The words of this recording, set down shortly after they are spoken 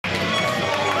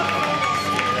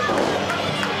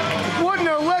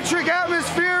electric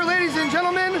atmosphere, ladies and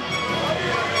gentlemen.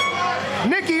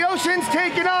 Nicky Oceans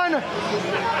taking on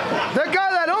the guy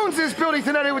that owns this building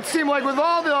tonight, it would seem like, with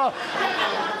all the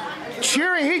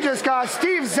cheering he just got.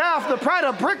 Steve Zapf, the pride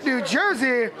of Brick, New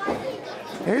Jersey.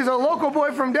 He's a local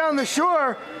boy from down the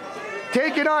shore,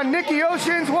 taking on Nicky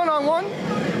Oceans one-on-one.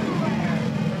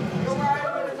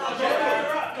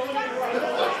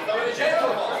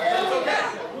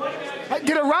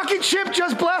 Did a rocket ship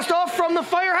just blast off from the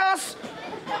firehouse?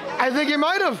 I think it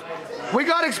might have. We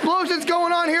got explosions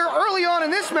going on here early on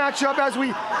in this matchup as we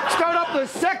start up the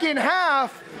second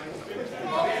half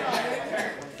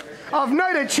of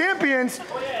Night of Champions.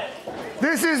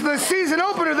 This is the season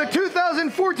opener, the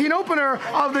 2014 opener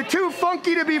of the Too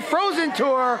Funky to Be Frozen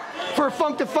tour for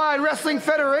Funkdafied Wrestling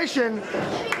Federation.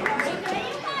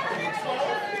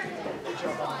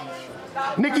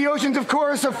 Nicky Oceans, of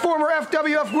course, a former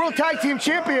FWF World Tag Team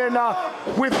Champion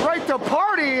with Right to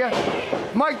Party.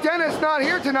 Mike Dennis not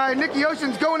here tonight. Nicky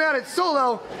Oceans going at it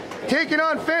solo, taking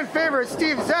on fan favorite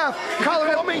Steve Zapf.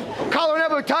 Collar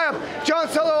Nebo tie-up. John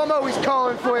Solo, I'm always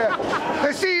calling for you.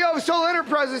 The CEO of Soul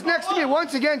Enterprises next to me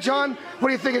once again. John, what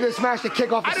do you think of this match to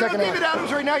kick off the second half? David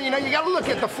Adams right now, you got to look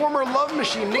at the former Love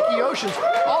Machine, Nicky Oceans,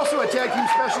 also a tag team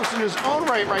specialist in his own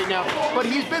right now, but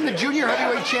he's been the junior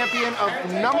heavyweight champion of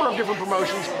a number of different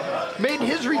promotions, made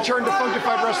his return to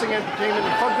Funkdafied Wrestling Entertainment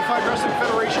and Funkdafied Wrestling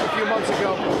Federation a few months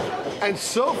ago, and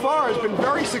so far has been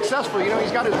very successful. You know,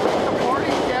 he's got his party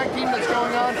tag team that's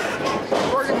going on,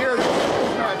 working here in this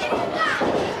match,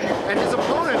 and his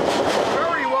opponent,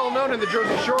 very well known in the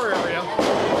Jersey Shore area.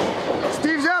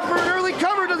 Steve Zapf for an early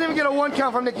cover, doesn't even get a one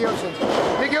count from Nicky Oceans.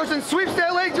 Nicky Oceans sweeps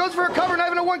that leg, goes for a cover, not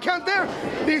even a one count there.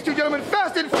 These two gentlemen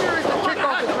fast and furious to kick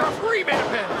off this match. Rematch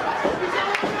pin.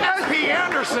 SP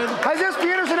Anderson. Has SP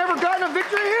Anderson ever gotten a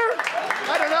victory here?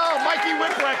 I don't know. Mikey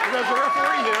Whitfleck as a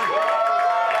referee here.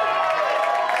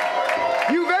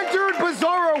 You've entered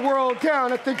Bizarro World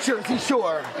down at the Jersey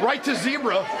Shore. Right to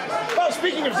Zebra. Oh,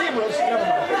 speaking of zebras, never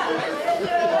mind.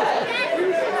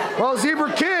 Well,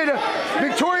 Zebra Kid,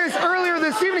 victorious earlier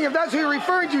this evening, if that's who you're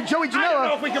referring to, Joey Janela. I don't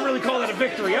know if we can really call that a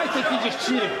victory. I think he just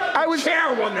cheated.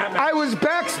 Chair won that match. I was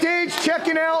backstage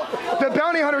checking out the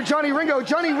bounty hunter, Johnny Ringo.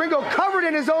 Johnny Ringo covered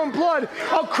in his own blood,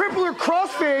 a crippler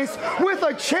crossface with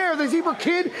a chair. The Zebra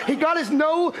Kid, he got his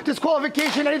no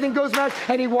disqualification, anything goes match,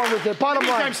 and he won with it. Bottom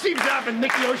line. Steve Zapf and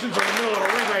Nicky Oceans are in the middle of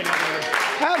the ring right now.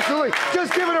 Absolutely.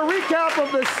 Just giving a recap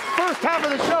of the first half of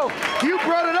the show. You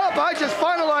brought it up. I just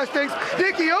finalized things.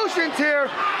 Nicky Oceans here,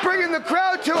 bringing the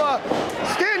crowd to a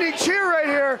standing cheer right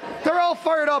here. They're all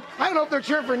fired up. I don't know if they're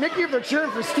cheering for Nicky, if they're cheering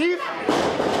for Steve.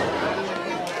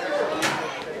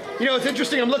 You know, it's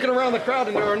interesting. I'm looking around the crowd,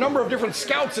 and there are a number of different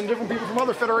scouts and different people from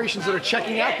other federations that are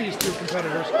checking out these two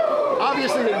competitors.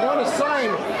 Obviously, they want to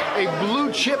sign a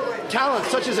blue chip talent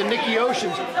such as a Nicky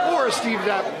Oceans or a Steve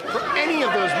Zapf for any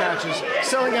of those matches,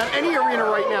 selling out any arena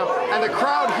right now. And the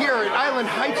crowd here at Island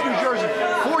Heights, New Jersey,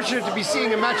 fortunate to be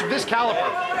seeing a match of this caliber.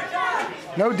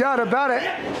 No doubt about it.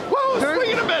 Whoa,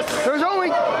 swing and a miss. There's only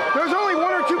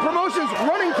one or two promotions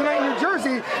running tonight in New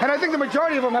Jersey, and I think the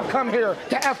majority of them have come here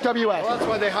to FWF. Well, that's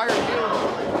why they hired you.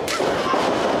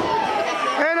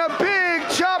 And a big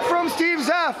chop from Steve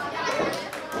Zapf.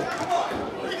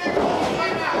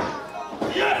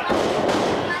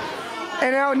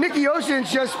 And now Nicky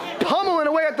Oceans just pummeling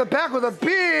away at the back with a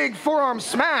big forearm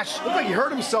smash. Looked like he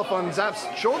hurt himself on Zapf's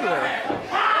shoulder there.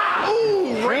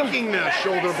 Ooh, raking the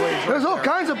shoulder blades. There's all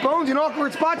kinds of bones in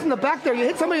awkward spots in the back there. You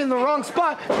hit somebody in the wrong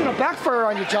spot, it's gonna backfire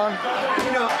on you, John.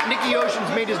 You know, Nicky Oceans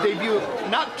made his debut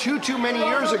not too many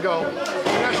years ago,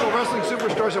 National Wrestling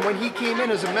Superstars, and when he came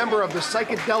in as a member of the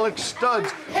Psychedelic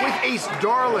Studs with Ace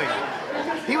Darling,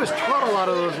 he was taught a lot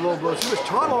of those low blows. He was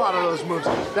taught a lot of those moves,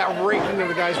 that raking of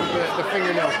the guys with the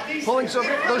fingernails, pulling some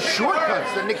those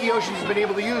shortcuts that Nicky Oceans has been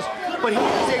able to use. But he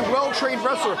is a well-trained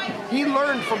wrestler. He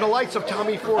learned from the likes of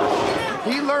Tommy Ford.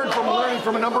 He learned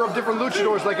from a number of different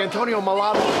luchadors like Antonio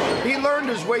Malato. He learned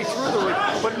his way through the ring,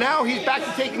 but now he's back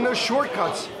to taking those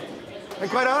shortcuts. And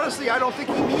quite honestly, I don't think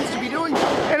he needs to be doing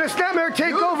that. And a snapmare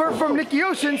takeover from Nicky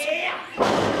Oceans.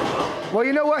 Well,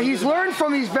 you know what? He's learned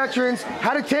from these veterans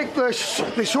how to take the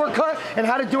shortcut and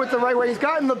how to do it the right way. He's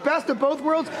gotten the best of both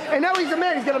worlds, and now he's a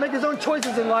man. He's got to make his own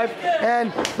choices in life.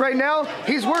 And right now,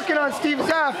 he's working on Steve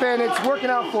Zapf, and it's working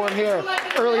out for him here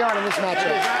early on in this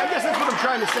matchup. I guess that's what I'm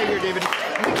trying to say here, David.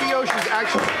 Nicky Oceans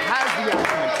actually has the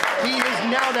acumen. He is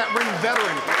now that ring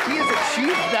veteran. He has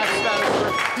achieved that status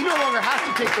where he no longer has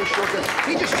to take those shortcuts.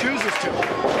 He just chooses to.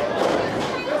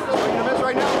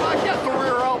 Right now, I guess the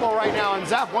rear elbow right now, and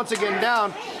Zapf once again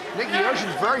down. Nicky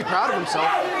Oceans very proud of himself.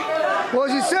 Well,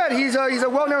 as you said, he's a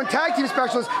well-known tag team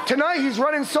specialist. Tonight, he's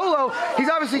running solo. He's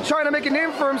obviously trying to make a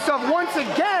name for himself once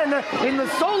again in the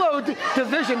solo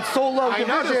division.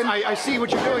 I see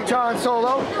what you're doing. John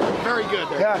Solo. Very good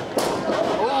there. Yeah.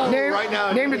 Oh, right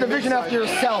now. Name the division after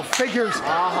yourself. Figures.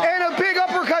 And a big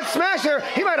uppercut smasher.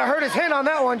 He might have hurt his hand on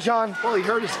that one, John. Well, he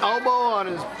hurt his elbow on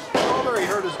his shoulder. He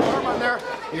hurt his arm on there.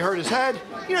 He hurt his head.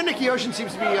 You know, Nicky Oceans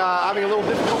seems to be having a little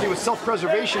difficulty with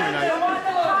self-preservation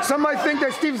tonight. Some might think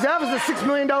that Steve Zapf is a $6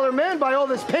 million man by all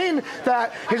this pain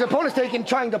that his opponent's taking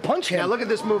trying to punch him. Now look at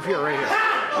this move here, right here.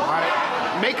 All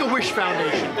right, Make-A-Wish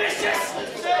Foundation.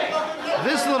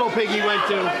 This little piggy went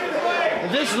to.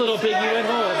 This little piggy went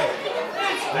home.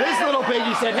 This little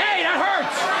piggy said, "Hey, that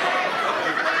hurts."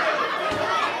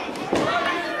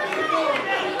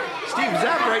 Steve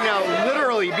Zapf right now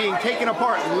literally being taken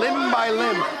apart limb by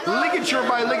limb, ligature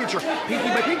by ligature, pinky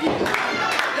by pinky.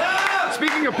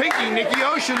 Speaking of pinky, Nicky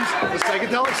Oceans, the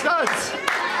psychedelic studs.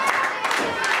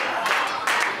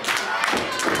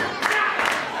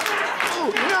 Ooh,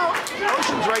 you know,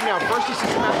 Oceans right now, first he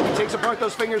systematically takes apart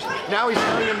those fingers, now he's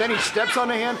turning them, then he steps on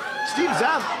the hand. Steve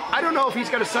Zapf, I don't know if he's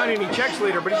going to sign any checks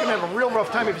later, but he's going to have a real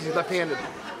rough time if he's left-handed.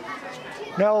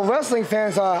 Now, wrestling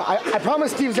fans, I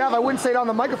promised Steve Zapf I wouldn't say it on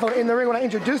the microphone in the ring when I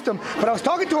introduced him, but I was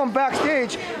talking to him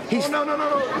backstage. He's no.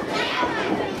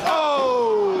 Oh!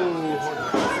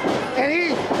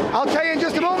 And I'll tell you in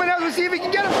just a moment as we see if he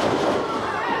can get him.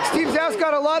 Steve Zapf's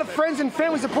got a lot of friends and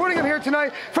family supporting him here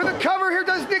tonight. For the cover, here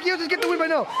does Nicky Oceans get the win, but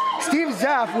no. Steve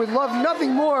Zapf would love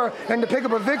nothing more than to pick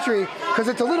up a victory, because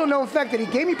it's a little known fact that he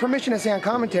gave me permission to say on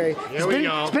commentary. He's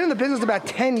been in the business about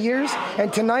 10 years,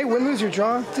 and tonight, win, lose, or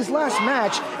draw, it's his last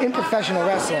match in professional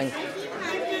wrestling.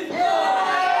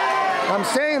 I'm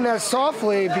saying that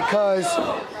softly because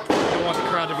I want the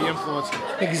crowd to be influenced.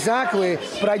 Exactly,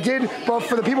 but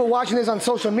for the people watching this on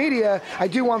social media, I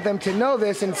do want them to know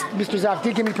this, and Mr. Zapf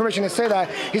did give me permission to say that.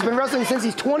 He's been wrestling since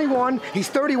he's 21, he's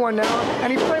 31 now,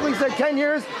 and he frankly said 10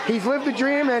 years, he's lived the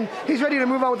dream, and he's ready to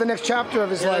move on with the next chapter of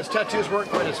his life. His tattoos weren't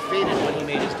quite as faded when he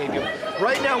made his debut.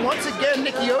 Right now, once again,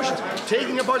 Nicky Oceans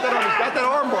taking apart that arm. He's got that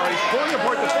arm bar, he's pulling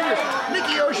apart the fingers.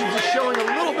 Nicky Oceans is showing a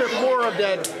little bit more of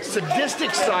that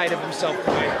sadistic side of himself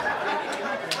tonight.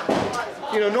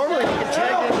 You know, normally he can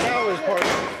tag in now his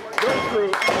partner, go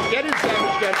through, get his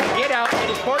damage done, get out, and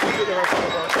his partner do the rest of the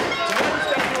work. Tonight he's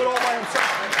got to do it all by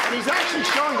himself. And he's actually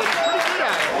showing that he's pretty good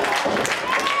at it.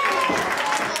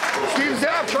 Steve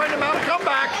Zapf trying to mount a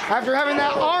comeback. After having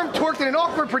that arm torqued in an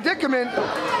awkward predicament.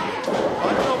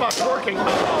 I don't know about twerking.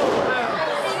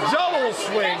 Oh, double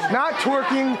swing. Not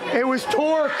twerking, it was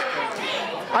torque.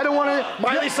 I don't want to.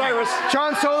 Miley Cyrus.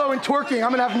 John Solo and twerking.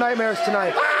 I'm going to have nightmares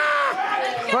tonight.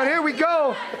 But here we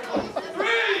go.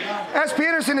 SP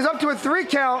Anderson is up to a 3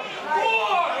 count.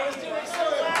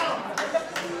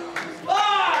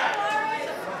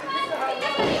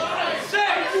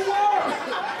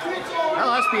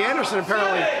 Well, SP Anderson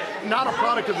apparently not a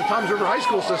product of the Toms River High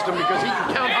School system because he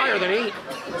can count higher than 8.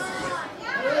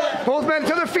 Both men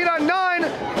to their feet on 9.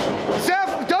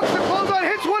 Zapf ducks the clothesline,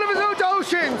 hits one of his own to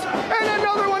Oceans. And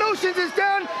another one. Oceans is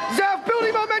down. Zapf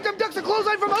building momentum, ducks the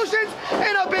clothesline from Oceans.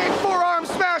 And a big forearm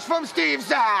smash from Steve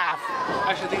Zapf.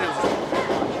 Actually, I think that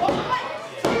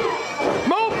was...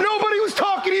 Mope, nobody was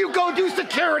talking to you. Go do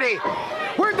security.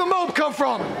 Where'd the mope come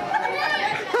from?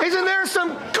 Isn't there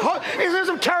some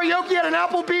karaoke at an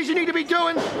Applebee's you need to be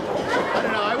doing? I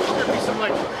don't know. I wish there'd be some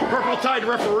like purple tide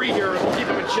referee here to keep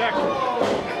him in check.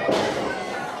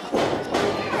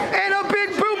 And a big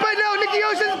boot, but no, Nicky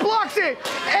Oceans blocks it.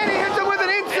 And he hits him with an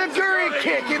enziguri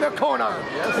kick in the corner.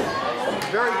 Yes.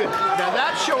 Very good. Now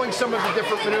that's showing some of the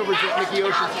different maneuvers that Nicky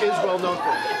Oceans is well known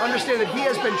for. Understand that he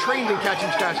has been trained in catch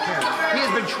and smash cans. He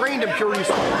has been trained in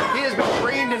Purisu. He has been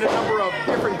trained in a number of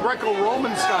different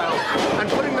Greco-Roman styles. And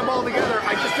putting them all together,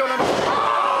 I just don't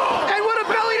understand. And what a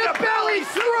belly-to-belly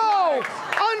throw!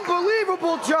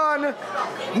 Unbelievable, John.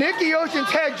 Nicky Ocean's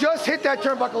head just hit that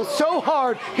turnbuckle so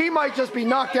hard, he might just be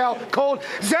knocked out cold.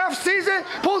 Zapf sees it,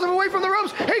 pulls him away from the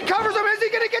ropes. He covers him. Is he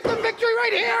going to get the victory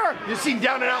right here? You've seen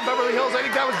Down and Out in Beverly Hills. I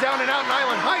think that was Down and Out in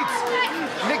Island Heights.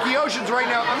 Nicky Oceans right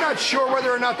now, I'm not sure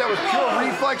whether or not that was pure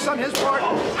reflex on his part.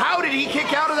 How did he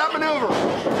kick out of that maneuver?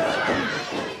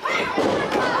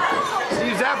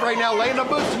 Steve Zapf right now laying the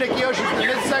boots to Nicky Oceans in the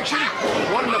midsection.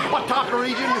 One in the buttock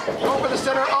region. Going for the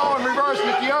center. Oh, in reverse,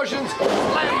 Nicky Oceans.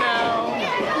 Slam down.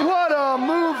 What a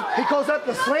move He calls that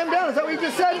the slam down. Is that what you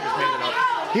just said?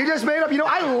 He just made up. You know,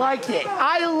 I liked it.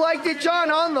 I liked it,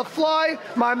 John, on the fly.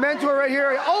 My mentor right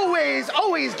here always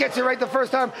gets it right the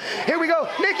first time. Here we go.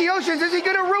 Nicky Oceans, is he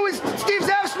going to ruin Steve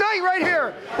Zapf's night right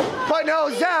here? But no,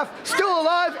 Zapf still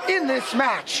alive in this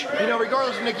match. You know,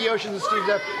 regardless of Nicky Oceans and Steve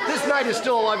Zapf, this night is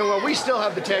still alive and well. We still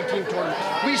have the tag team tournament.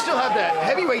 We still have the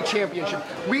heavyweight championship.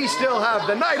 We still have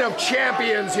the Night of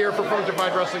Champions here for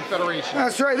Funkdafied Wrestling Federation.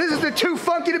 That's right. This is the Too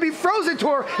Funky to Be Frozen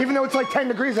tour, even though it's like 10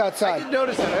 degrees outside. I did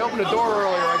notice that. I opened the door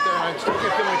earlier right there, and I still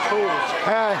get feeling toes.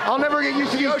 I'll never get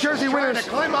used to these Jersey winters. To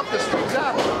climb up the Steve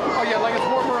Zapf. Oh yeah, like it's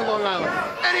warmer in Long Island.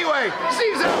 Anyway,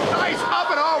 Steve Zapf, nice, up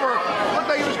and over. Looked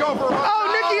like he was going for a run. Oh,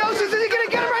 Nicky Oceans, is he gonna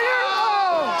get him right here?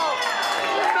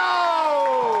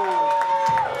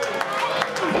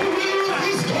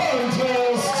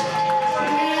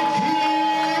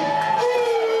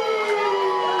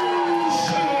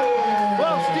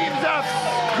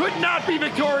 Be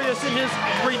victorious in his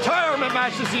retirement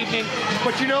match this evening,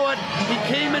 but you know what? He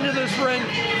came into this ring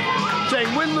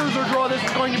saying win, lose, or draw, this is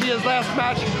going to be his last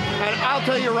match, and I'll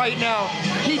tell you right now,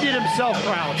 he did himself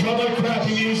proud. Another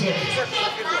crappy music.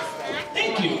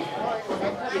 Thank you.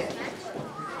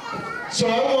 So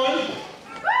I won.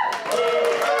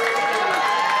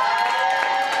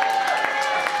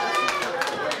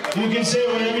 You can say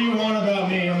whatever you want about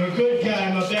me. I'm a good guy,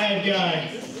 I'm a bad guy.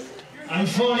 I'm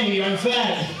funny, I'm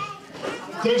fat.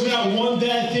 There's not one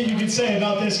bad thing you can say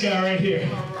about this guy right here.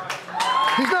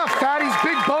 He's not fat, he's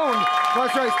big boned.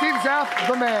 That's right, Steve Zapf,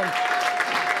 the man.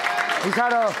 He's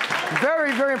had a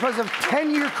very, very impressive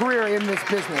 10-year career in this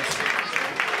business.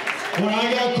 When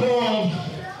I got called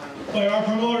by our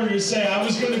promoter to say I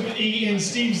was going to be in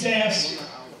Steve Zapf's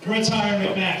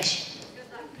retirement match.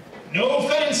 No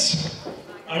offense,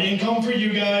 I didn't come for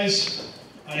you guys.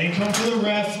 I didn't come for the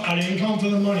ref. I didn't come for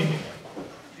the money.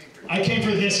 I came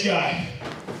for this guy.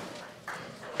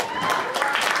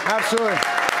 Absolutely.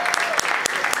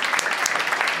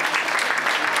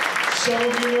 Some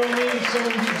of you know me, some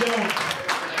of you don't.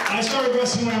 I started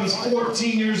wrestling when I was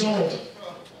 14 years old.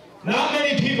 Not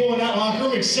many people in that locker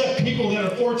room except people that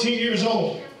are 14 years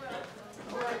old.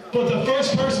 But the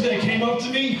first person that came up to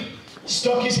me,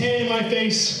 stuck his hand in my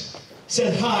face,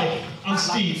 said, "Hi, I'm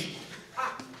Steve."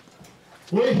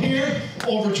 We're here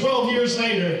over 12 years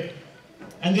later,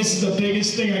 and this is the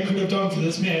biggest thing I could have done for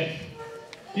this man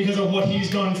because of what he's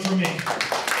done for me.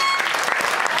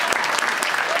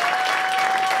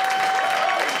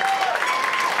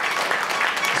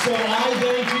 So I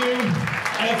thank you,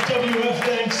 FWF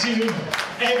thanks you,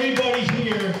 everybody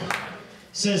here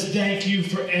says thank you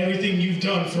for everything you've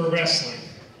done for wrestling.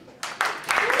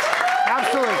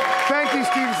 Absolutely. Thank you,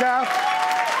 Steve Zapf.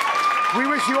 We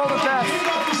wish you all the best.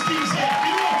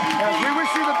 Yes, we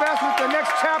wish you the best with the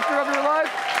next chapter of your life,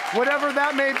 whatever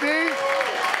that may be.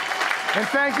 And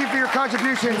thank you for your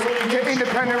contributions to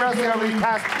independent wrestling over the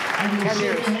past 10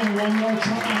 years. One more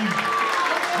time,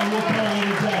 and we'll call it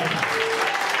a day.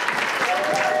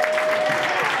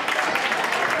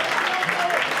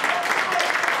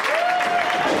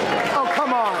 Oh,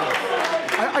 come on.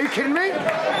 Are you kidding me?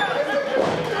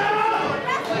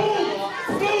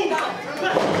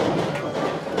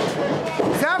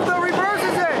 Zapf though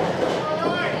reverses it.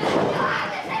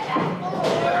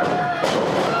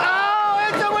 Oh,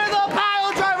 it's a with a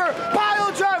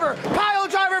pile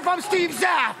driver from Steve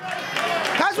Zapf.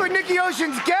 That's what Nicky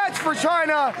Oceans gets for trying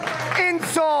to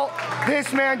insult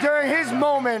this man during his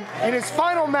moment in his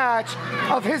final match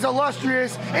of his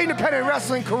illustrious independent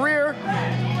wrestling career.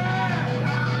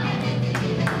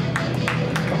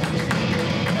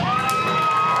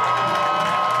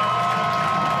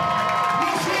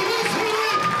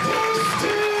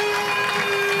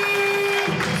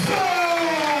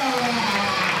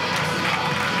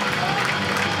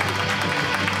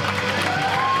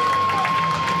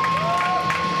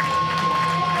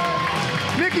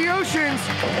 Nicky Oceans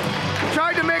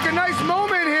tried to make a nice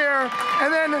moment here,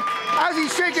 and then as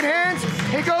he's shaking hands,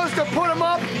 he goes to put him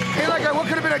up in like what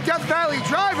could have been a Death Valley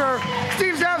driver.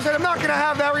 Steve Zapf said, "I'm not gonna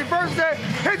have that." Reverses it,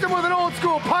 hits him with an old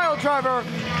school pile driver.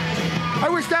 I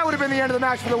wish that would have been the end of the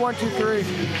match for the 1, 2, 3.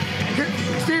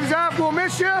 Steve Zapf, we'll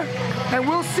miss you, and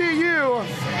we'll see you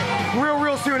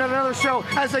real soon at another show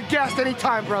as a guest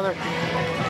anytime, brother.